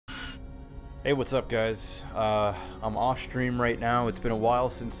Hey, what's up, guys? I'm off stream right now. It's been a while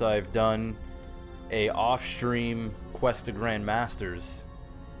since I've done a off stream Quest to Grandmasters,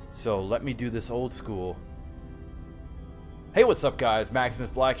 so let me do this old school. Hey, what's up, guys?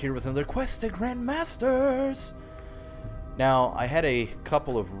 MaximusBlack here with another Quest to Grandmasters. Now, I had a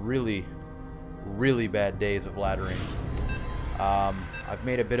couple of really bad days of laddering. I've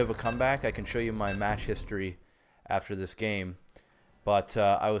made a bit of a comeback. I can show you my match history after this game. But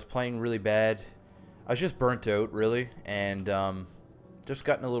I was playing really bad. I was just burnt out, really, and just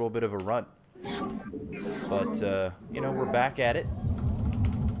gotten a little bit of a run. But, you know, we're back at it.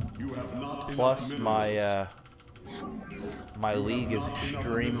 Plus, my league is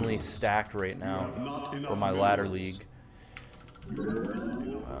extremely stacked right now, or my ladder league.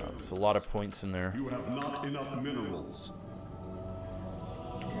 There's a lot of points in there. You have not enough minerals.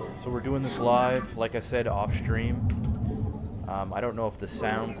 So we're doing this live, like I said, off stream. I don't know if the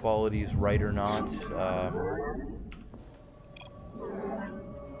sound quality is right or not.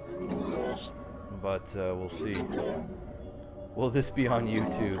 But we'll see. Will this be on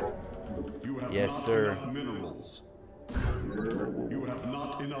YouTube? Yes, sir. Minerals. You have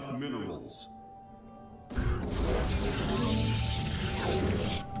not enough minerals.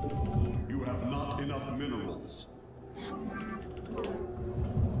 You have not enough minerals.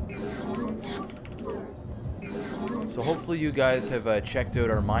 So hopefully you guys have checked out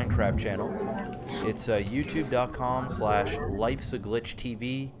our Minecraft channel. It's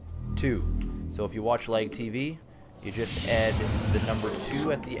youtube.com/lifesaglitchtv2. So if you watch Lag TV, you just add the number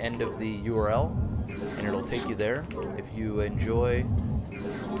 2 at the end of the URL, and it'll take you there. If you enjoy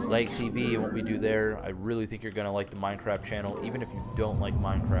Lag TV and what we do there, I really think you're going to like the Minecraft channel, even if you don't like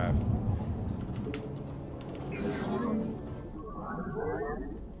Minecraft.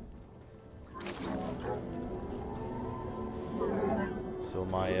 So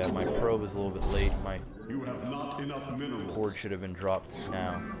my probe is a little bit late. My cord should have been dropped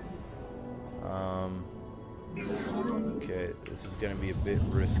now. Okay, this is going to be a bit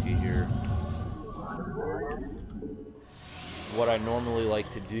risky here. What I normally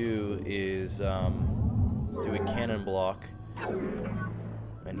like to do is do a cannon block,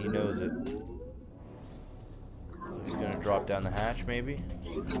 and he knows it. So he's going to drop down the hatch, maybe.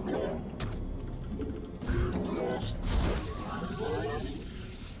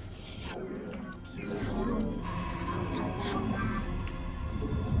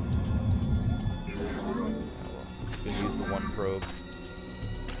 Just gonna use the one probe.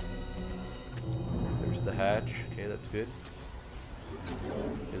 There's the hatch. Okay, that's good.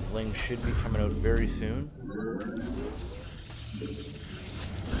 His ling should be coming out very soon.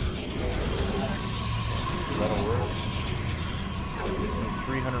 So that'll work. Missing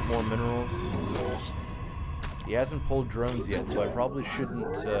 300 more minerals. He hasn't pulled drones yet, so I probably shouldn't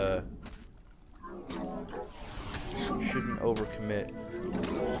overcommit.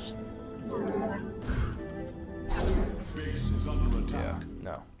 Yeah,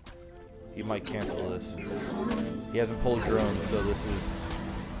 no. He might cancel this. He hasn't pulled drones, so this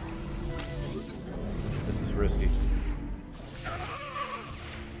is risky.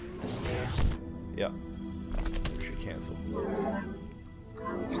 Yeah. We should cancel.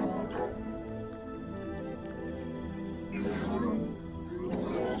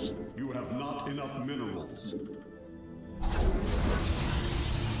 You have not enough minerals.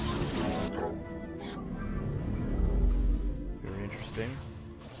 Very interesting.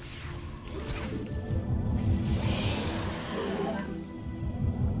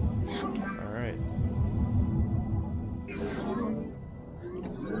 All right.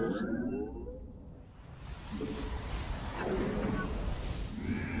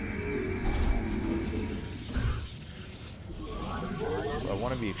 So I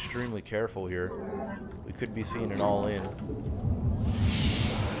want to be extremely careful here. We could be seeing an all-in. In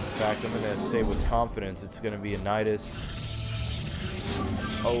fact, I'm going to say with confidence it's going to be a Nidus.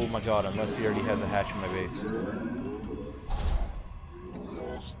 Oh my god, unless he already has a hatch in my base.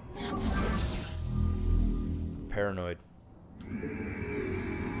 Paranoid.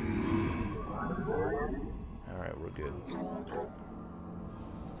 Alright, we're good.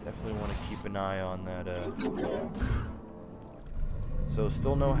 Definitely want to keep an eye on that. So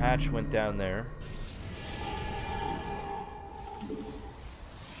still no hatch went down there.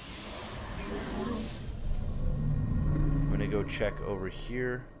 I'm gonna go check over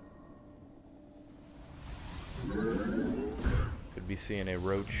here. Could be seeing a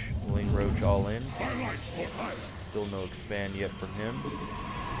roach, ling roach all in. Still no expand yet from him.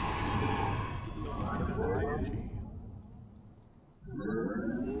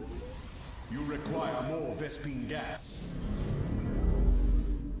 You require more Vespine gas.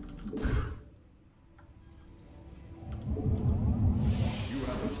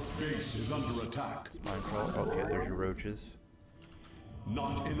 is under attack. Spine crawl. Okay, there's your roaches.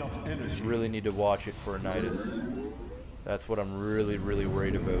 Not enough energy. Just really need to watch it for a nidus. That's what I'm really, really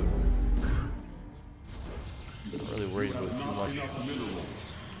worried about. I'm really worried about too much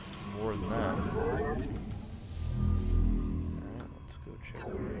more than that. Alright, let's go check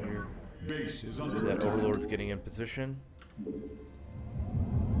over here. Base is See under that attack. Overlord's getting in position.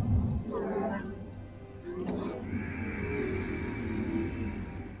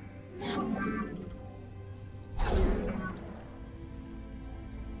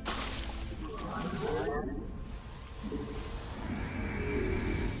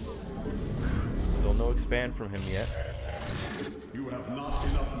 Still no expand from him yet. You have not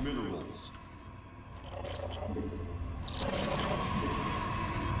enough minerals.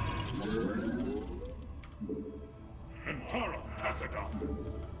 Antara Tassadar.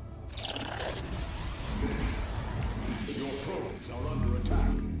 Your probes are under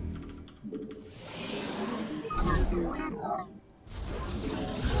attack.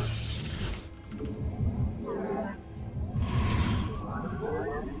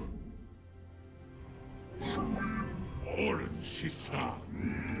 Orange Shisa.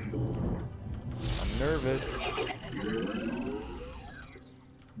 I'm nervous.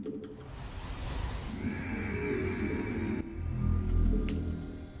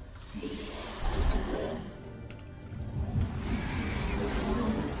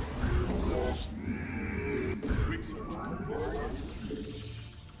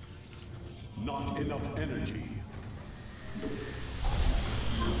 Not enough energy.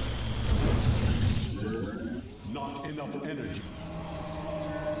 Not enough energy.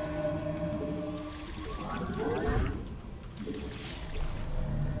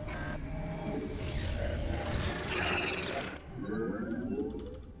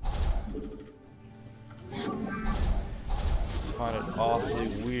 Just find it awfully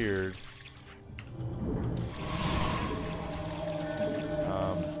weird.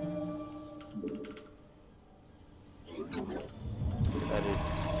 That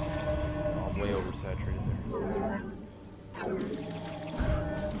it's I'm way oversaturated there.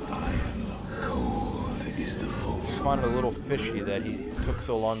 Just find it a little fishy that he took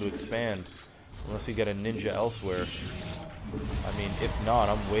so long to expand, unless he got a ninja elsewhere. I mean, if not,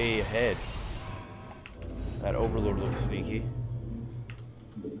 I'm way ahead. That Overlord looks sneaky.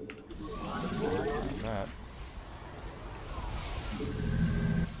 That.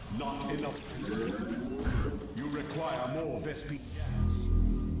 Not enough. You require more Vespine gas.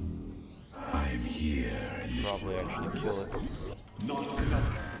 I am here. Probably actually kill it. Not enough.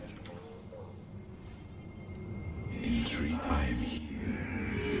 Intrigue. I am here.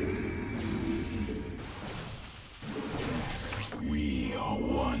 We are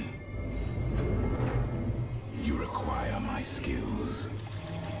one. You require my skills.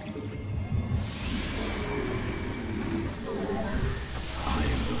 I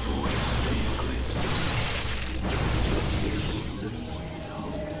am the voice of the eclipse.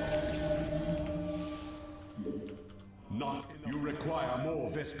 Not enough. You require more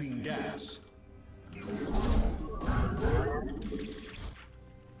Vespine gas.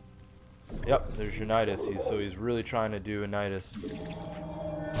 Yep, there's your nidus. He's really trying to do a nidus.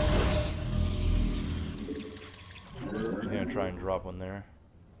 He's gonna try and drop one there.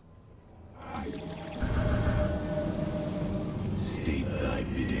 State thy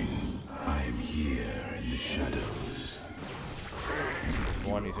bidding. I am here in the shadows. There's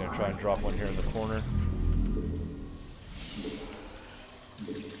one. He's gonna try and drop one here in the corner.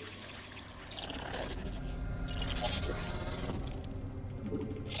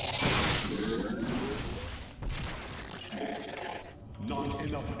 Not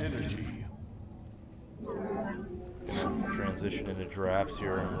enough energy. Gonna transition into giraffes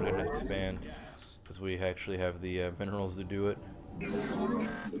here, and we're gonna expand because we actually have the minerals to do it.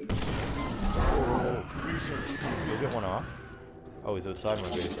 Still get one off. Oh, he's outside my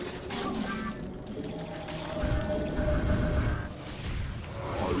base.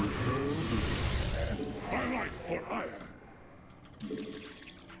 Twilight for ire.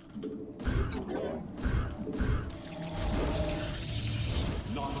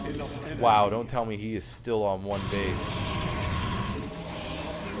 Not enough energy. Wow, don't tell me he is still on one base.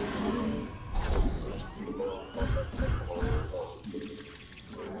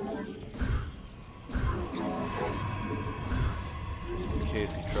 Just in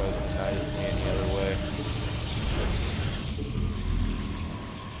case he tries to nidus me any other way.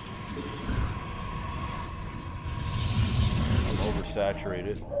 I'm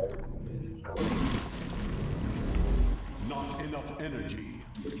oversaturated. Not enough energy.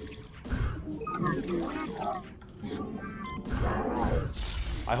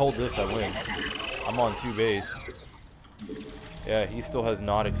 I hold this, I win. I'm on 2 base. Yeah, he still has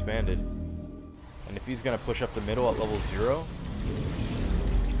not expanded. And if he's gonna push up the middle at level 0...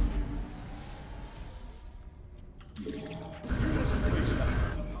 There's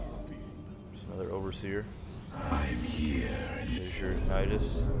another Overseer. I'm here. There's your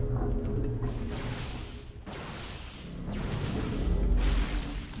Nidus.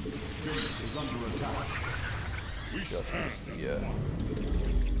 Base is under attack. Just missed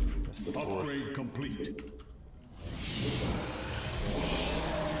the force. Upgrade complete.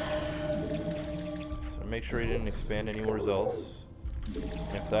 So make sure he didn't expand anywhere else.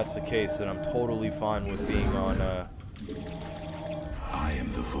 And if that's the case, then I'm totally fine with being on I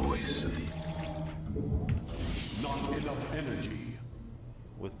am the voice of the... Not enough energy.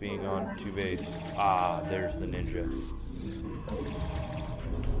 with being on 2 base. Ah, there's the ninja.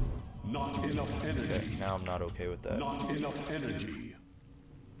 Not enough energy. Okay, now I'm not okay with that. Not enough energy.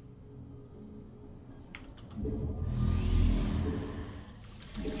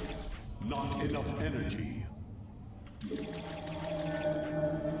 Not enough energy.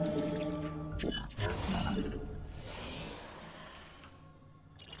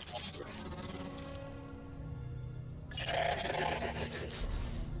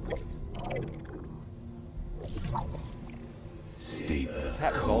 State the This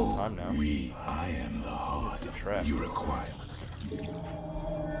happens all the time now. I am the heart It's a trap. you require.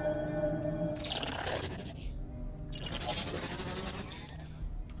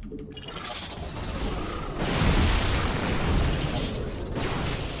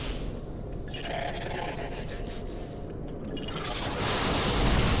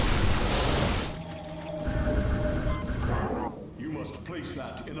 You must place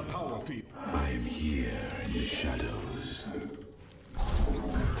that in a power field. I am here in the shadows.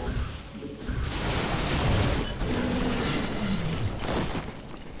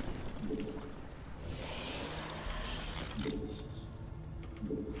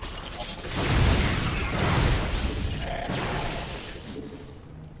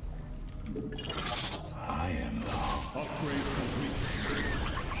 I am the Upgrade complete.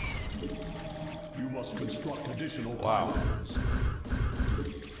 You must construct additional Wow. pylons.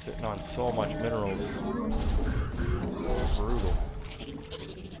 Sitting on so much minerals. Brutal.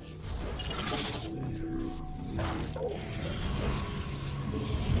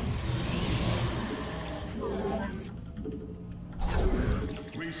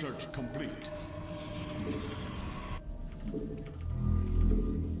 Research complete.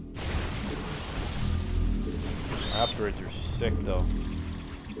 My upgrades are sick though.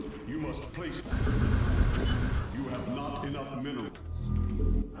 You must place that. You have not enough minerals.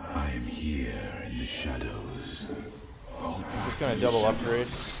 I am here in the shadows. I'm just gonna double upgrade.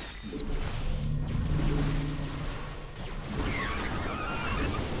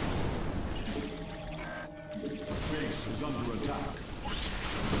 Base is under attack.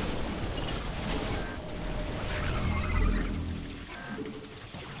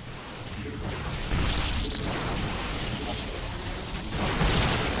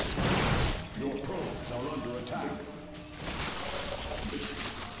 Your probes are under attack.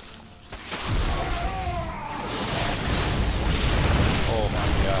 Oh my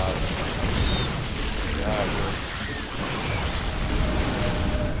god. That works.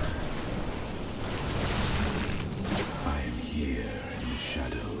 I am here in the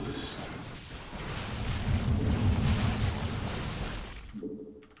shadows.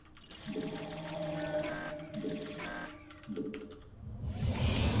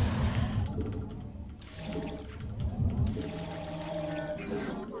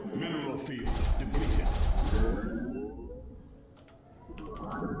 Mineral field depleted.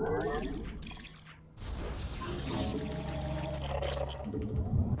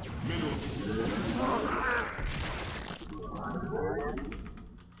 Mineral.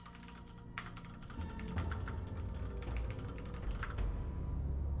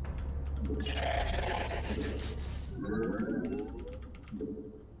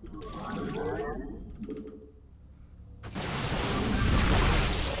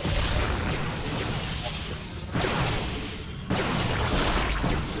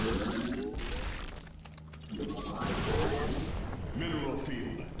 Mineral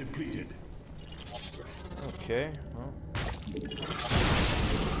field depleted. Okay, well.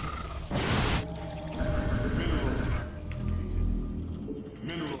 Mineral.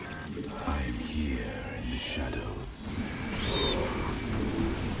 Mineral. I am here in the shadows.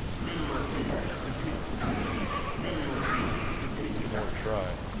 More try.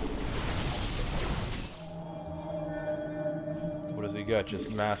 What does he got?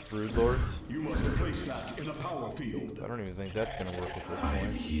 Just mass brood lords? You must place that in a power field. I don't even think that's gonna work at this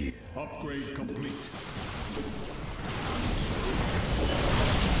point. Upgrade complete.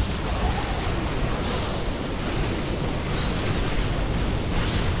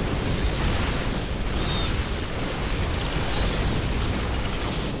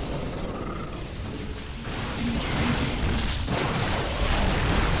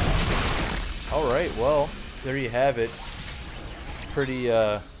 Alright, well, there you have it. It's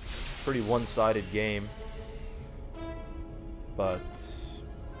pretty one-sided game. But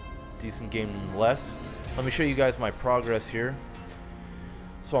decent game nonetheless. Let me show you guys my progress here.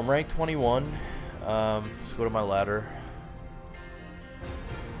 So I'm ranked 21. Let's go to my ladder.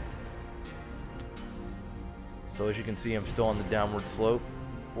 So as you can see, I'm still on the downward slope.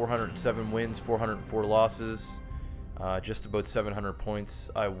 407 wins, 404 losses. Just about 700 points.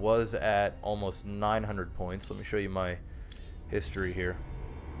 I was at almost 900 points. Let me show you my history here.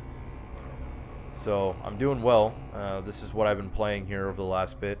 So I'm doing well. This is what I've been playing here over the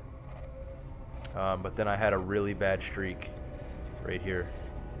last bit. But then I had a really bad streak right here,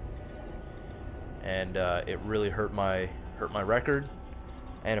 and it really hurt my record.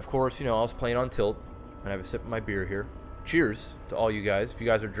 And of course, you know, I was playing on tilt. And I have a sip of my beer here. Cheers to all you guys. If you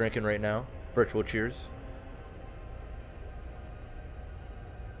guys are drinking right now, virtual cheers.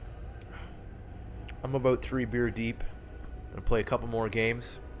 I'm about 3 beer deep. I'm gonna play a couple more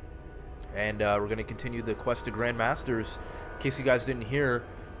games, and we're gonna continue the quest to Grandmasters. In case you guys didn't hear,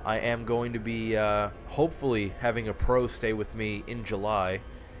 I am going to be hopefully having a pro stay with me in July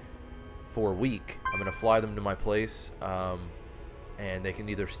for a week. I'm gonna fly them to my place, and they can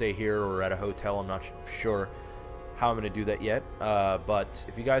either stay here or at a hotel. I'm not sure how I'm gonna do that yet. But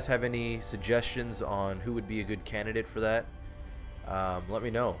if you guys have any suggestions on who would be a good candidate for that, let me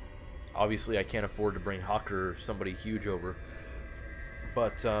know. Obviously, I can't afford to bring Huck or somebody huge over.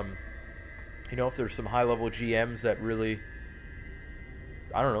 But, you know, if there's some high-level GMs that really,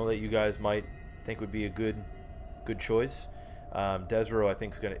 I don't know, that you guys might think would be a good choice. Desro, I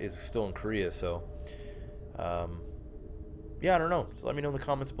think, is still in Korea, so, yeah, I don't know. So let me know in the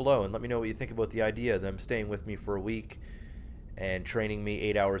comments below, and let me know what you think about the idea of them staying with me for a week and training me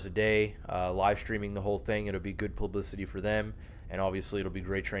 8 hours a day, live streaming the whole thing. It'll be good publicity for them. And obviously, it'll be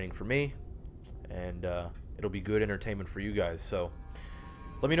great training for me, and it'll be good entertainment for you guys. So,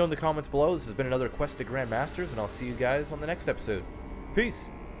 let me know in the comments below. This has been another Quest to Grandmasters, and I'll see you guys on the next episode. Peace!